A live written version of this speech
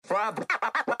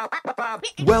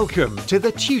Welcome to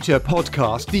the Tutor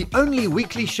Podcast, the only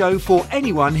weekly show for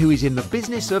anyone who is in the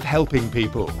business of helping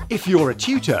people. If you're a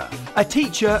tutor, a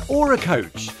teacher, or a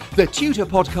coach, the Tutor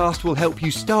Podcast will help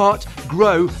you start,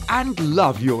 grow, and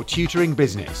love your tutoring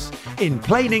business. In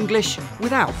plain English,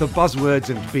 without the buzzwords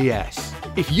and BS.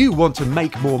 If you want to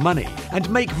make more money and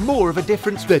make more of a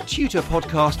difference, the Tutor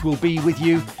Podcast will be with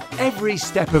you every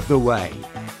step of the way.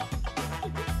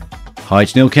 Hi,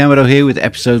 it's Neil Cameron here with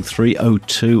episode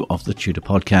 302 of the Tutor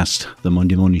Podcast, the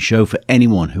Monday morning show for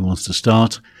anyone who wants to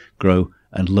start, grow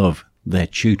and love their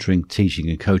tutoring, teaching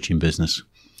and coaching business,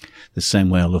 the same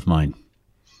way I love mine.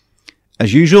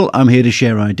 As usual, I'm here to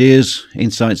share ideas,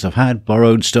 insights I've had,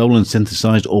 borrowed, stolen,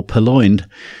 synthesized or purloined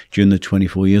during the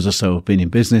 24 years or so I've been in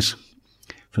business,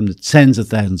 from the tens of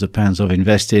thousands of pounds I've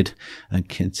invested and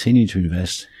continue to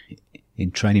invest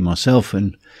in training myself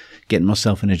and getting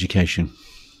myself an education.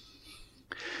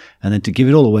 And then to give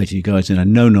it all away to you guys in a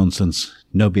no-nonsense,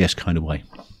 no BS kind of way.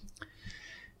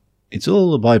 It's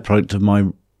all a byproduct of my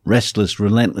restless,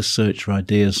 relentless search for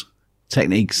ideas,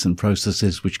 techniques and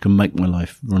processes which can make my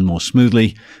life run more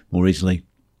smoothly, more easily,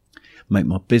 make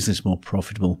my business more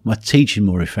profitable, my teaching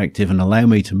more effective, and allow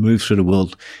me to move through the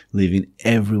world, leaving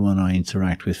everyone I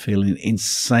interact with feeling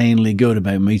insanely good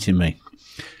about meeting me.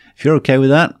 If you're okay with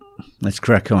that, let's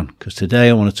crack on, because today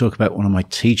I want to talk about one of my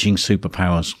teaching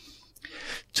superpowers.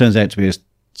 Turns out to be a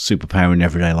superpower in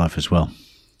everyday life as well.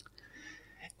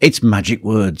 It's magic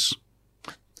words.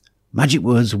 Magic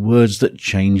words are words that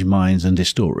change minds and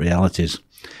distort realities.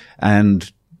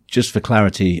 And just for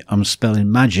clarity, I'm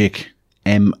spelling magic,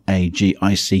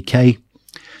 M-A-G-I-C-K,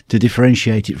 to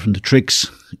differentiate it from the tricks,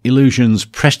 illusions,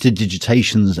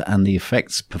 prestidigitations, and the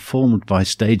effects performed by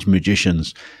stage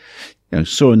magicians.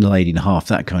 Sawing the lady in half,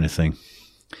 that kind of thing.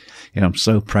 I'm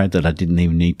so proud that I didn't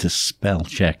even need to spell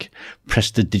check.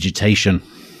 Prestidigitation.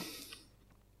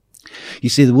 You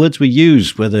see, the words we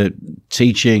use, whether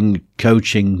teaching,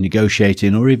 coaching,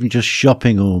 negotiating, or even just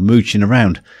shopping or mooching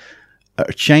around, are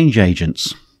change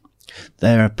agents.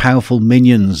 They're powerful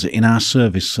minions in our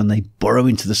service, and they burrow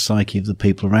into the psyche of the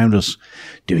people around us,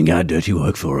 doing our dirty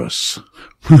work for us.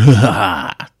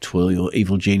 Twirl your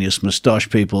evil genius moustache,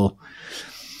 people.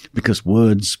 Because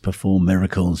words perform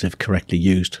miracles if correctly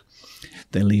used.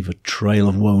 They leave a trail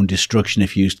of woe and destruction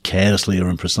if used carelessly or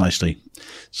imprecisely.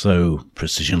 So,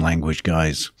 precision language,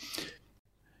 guys.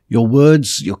 Your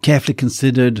words, your carefully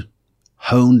considered,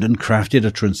 honed and crafted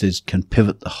utterances can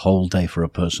pivot the whole day for a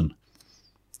person.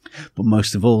 But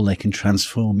most of all, they can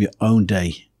transform your own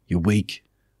day, your week,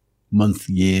 month,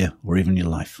 year, or even your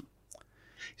life.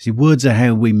 See, words are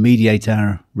how we mediate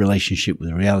our relationship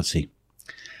with reality,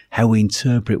 how we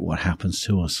interpret what happens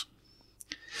to us.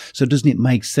 So doesn't it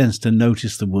make sense to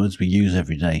notice the words we use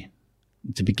every day,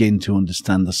 to begin to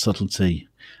understand the subtlety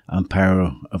and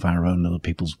power of our own and other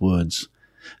people's words,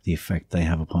 the effect they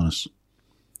have upon us?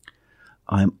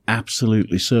 I am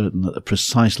absolutely certain that the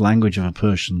precise language of a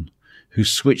person who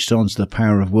switched on to the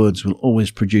power of words will always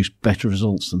produce better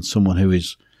results than someone who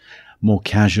is more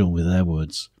casual with their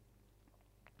words.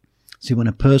 See, when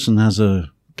a person has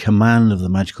a command of the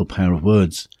magical power of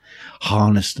words,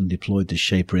 harnessed and deployed to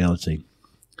shape reality,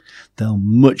 they'll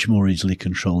much more easily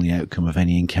control the outcome of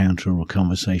any encounter or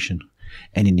conversation,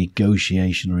 any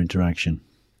negotiation or interaction.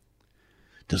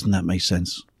 Doesn't that make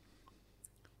sense?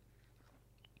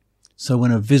 So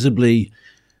when a visibly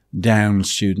down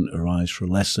student arrives for a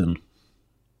lesson,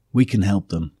 we can help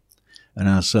them and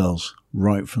ourselves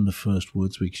right from the first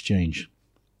words we exchange.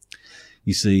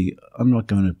 You see, I'm not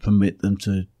going to permit them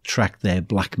to track their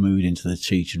black mood into the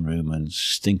teaching room and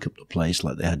stink up the place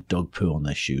like they had dog poo on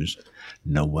their shoes.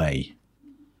 No way.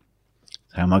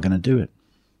 How am I going to do it?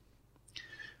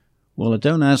 Well, I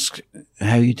don't ask,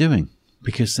 how are you doing?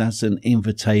 Because that's an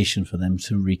invitation for them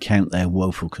to recount their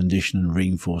woeful condition and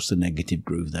reinforce the negative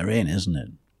groove they're in, isn't it?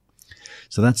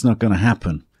 So that's not going to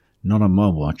happen. Not on my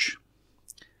watch.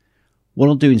 What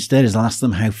I'll do instead is I'll ask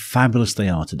them how fabulous they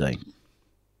are today.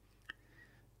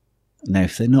 Now,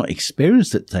 if they're not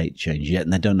experienced at date change yet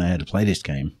and they don't know how to play this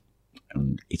game,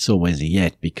 and it's always a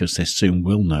yet because they soon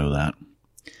will know that,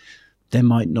 they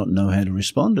might not know how to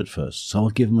respond at first. So I'll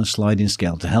give them a sliding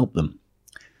scale to help them.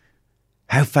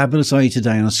 How fabulous are you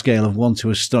today on a scale of 1 to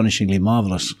astonishingly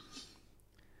marvellous?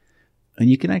 And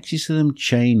you can actually see them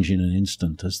change in an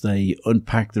instant as they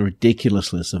unpack the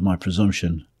ridiculousness of my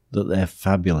presumption that they're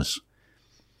fabulous.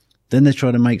 Then they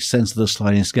try to make sense of the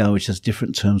sliding scale, which has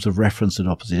different terms of reference at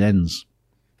opposite ends.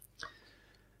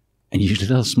 And usually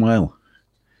they'll smile,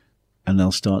 and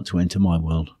they'll start to enter my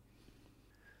world.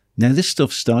 Now, this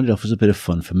stuff started off as a bit of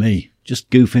fun for me, just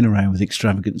goofing around with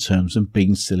extravagant terms and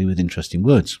being silly with interesting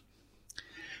words.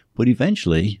 But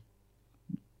eventually,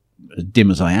 as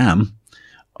dim as I am,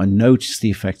 I noticed the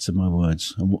effects of my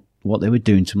words and what they were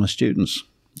doing to my students,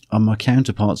 and my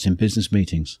counterparts in business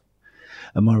meetings,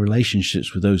 and my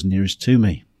relationships with those nearest to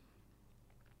me.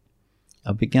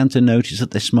 I began to notice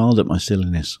that they smiled at my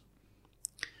silliness.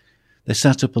 They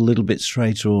sat up a little bit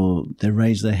straighter, or they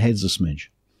raised their heads a smidge.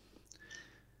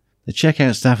 The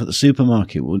checkout staff at the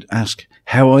supermarket would ask,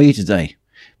 "How are you today?"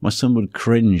 My son would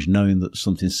cringe knowing that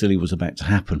something silly was about to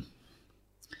happen.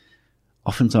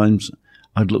 Oftentimes,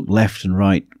 I'd look left and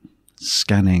right,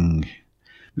 scanning,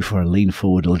 before I lean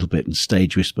forward a little bit and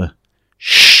stage whisper,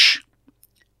 "Shh!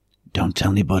 Don't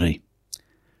tell anybody.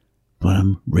 But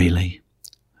I'm really,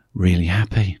 really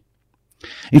happy.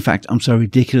 In fact, I'm so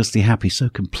ridiculously happy, so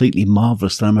completely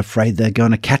marvellous that I'm afraid they're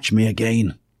going to catch me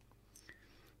again."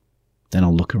 Then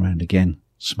I'll look around again,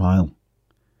 smile,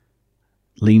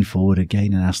 lean forward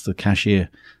again and ask the cashier,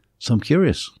 "So I'm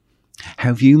curious, how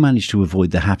have you managed to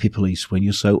avoid the happy police when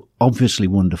you're so obviously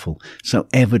wonderful, so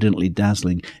evidently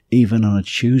dazzling, even on a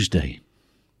Tuesday?"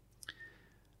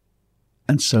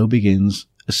 And so begins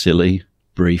a silly,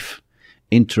 brief,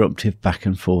 interruptive back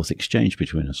and forth exchange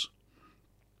between us.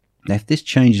 Now, if this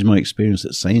changes my experience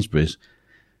at Sainsbury's,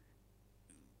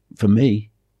 for me,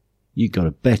 you've got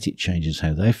to bet it changes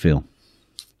how they feel.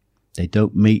 They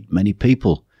don't meet many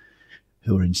people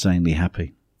who are insanely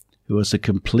happy, who are so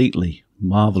completely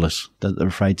marvellous that they're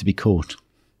afraid to be caught.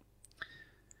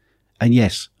 And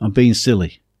yes, I'm being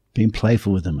silly, being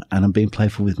playful with them, and I'm being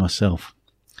playful with myself.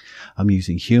 I'm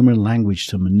using humour and language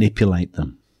to manipulate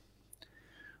them.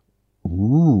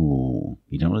 Ooh,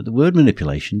 you don't like the word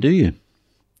manipulation, do you?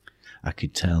 I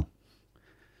could tell.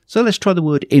 So let's try the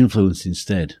word influence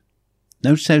instead.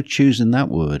 Notice how choosing that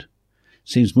word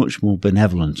seems much more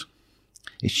benevolent.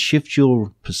 It shifts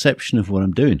your perception of what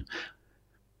I'm doing.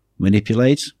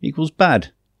 Manipulate equals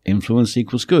bad. Influence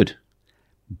equals good.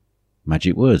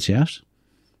 Magic words, yes?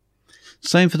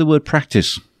 Same for the word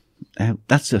practice.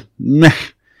 That's a meh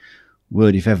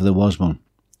word if ever there was one.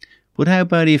 But how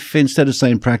about if instead of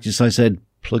saying practice, I said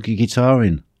plug your guitar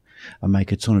in and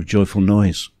make a ton of joyful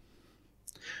noise?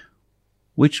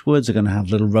 Which words are going to have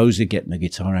little Rosie getting the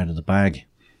guitar out of the bag?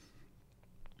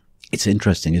 It's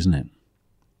interesting, isn't it?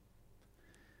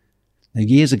 Now,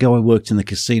 years ago, I worked in the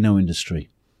casino industry,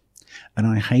 and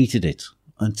I hated it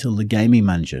until the gaming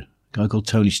manager, a guy called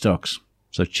Tony Stocks,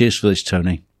 so cheers for this,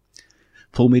 Tony,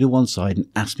 pulled me to one side and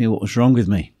asked me what was wrong with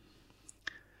me.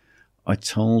 I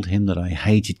told him that I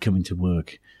hated coming to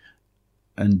work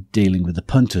and dealing with the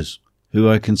punters, who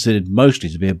I considered mostly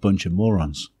to be a bunch of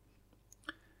morons.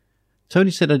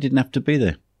 Tony said I didn't have to be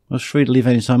there. I was free to leave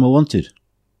any time I wanted.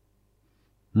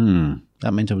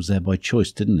 That meant I was there by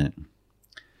choice, didn't it?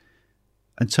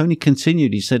 And Tony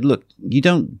continued. He said, "Look, you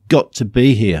don't got to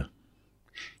be here.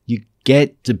 You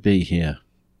get to be here."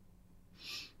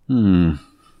 I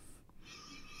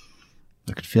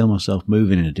could feel myself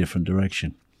moving in a different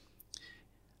direction.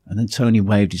 And then Tony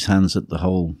waved his hands at the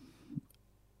whole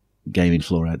gaming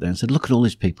floor out there and said, "Look at all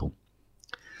these people.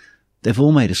 They've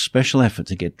all made a special effort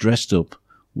to get dressed up,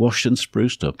 washed and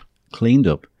spruced up, cleaned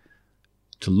up,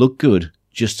 to look good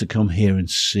just to come here and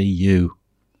see you.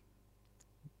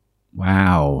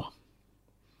 Wow."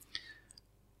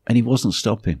 And he wasn't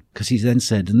stopping, because he then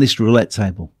said, "And this roulette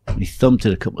table," and he thumped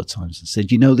it a couple of times and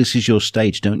said, "You know this is your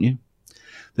stage, don't you?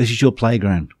 This is your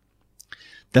playground.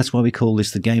 That's why we call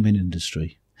this the gaming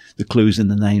industry. The clue's in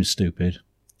the name, stupid.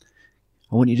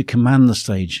 I want you to command the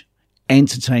stage,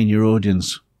 entertain your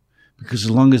audience, because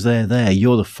as long as they're there,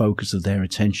 you're the focus of their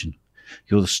attention.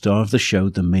 You're the star of the show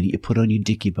the minute you put on your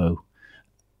dicky bow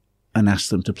and ask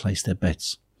them to place their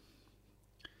bets."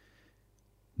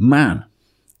 Man,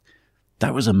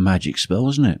 that was a magic spell,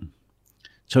 wasn't it?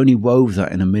 Tony wove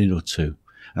that in a minute or two,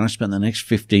 and I spent the next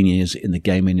 15 years in the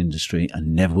gaming industry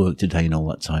and never worked a day in all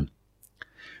that time.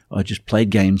 I just played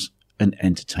games and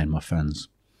entertained my fans.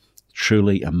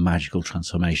 Truly a magical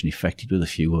transformation effected with a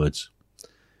few words.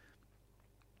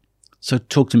 So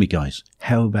talk to me, guys.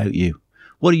 How about you?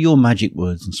 What are your magic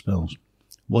words and spells?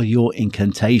 What are your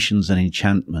incantations and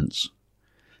enchantments?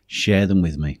 Share them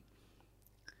with me.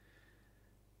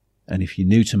 And if you're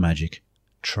new to magic,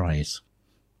 try it.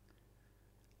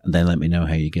 And then let me know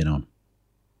how you get on.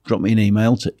 Drop me an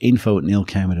email to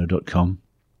info@neilcamino.com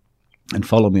and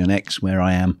follow me on X, where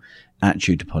I am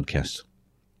 @TutorPodcast.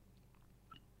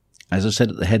 As I said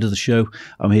at the head of the show,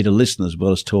 I'm here to listen as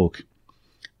well as talk,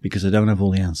 because I don't have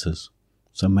all the answers.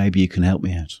 So maybe you can help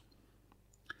me out.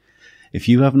 If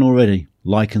you haven't already,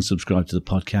 like and subscribe to the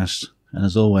podcast. And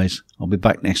as always, I'll be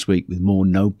back next week with more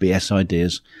no BS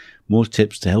ideas, more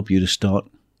tips to help you to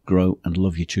start, grow and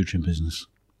love your tutoring business,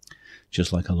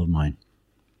 just like I love mine.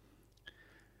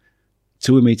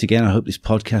 Till we meet again, I hope this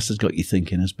podcast has got you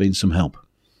thinking, has been some help.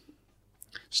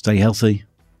 Stay healthy,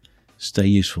 stay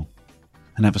useful,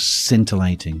 and have a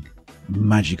scintillating,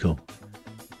 magical,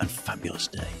 and fabulous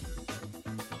day.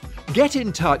 Get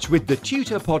in touch with the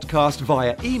Tutor Podcast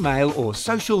via email or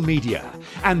social media,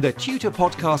 and the Tutor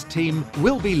Podcast team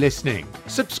will be listening.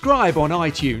 Subscribe on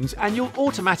iTunes and you'll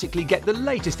automatically get the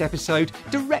latest episode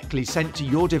directly sent to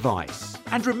your device.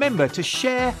 And remember to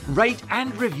share, rate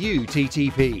and review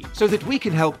TTP so that we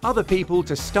can help other people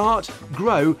to start,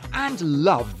 grow and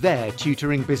love their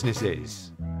tutoring businesses.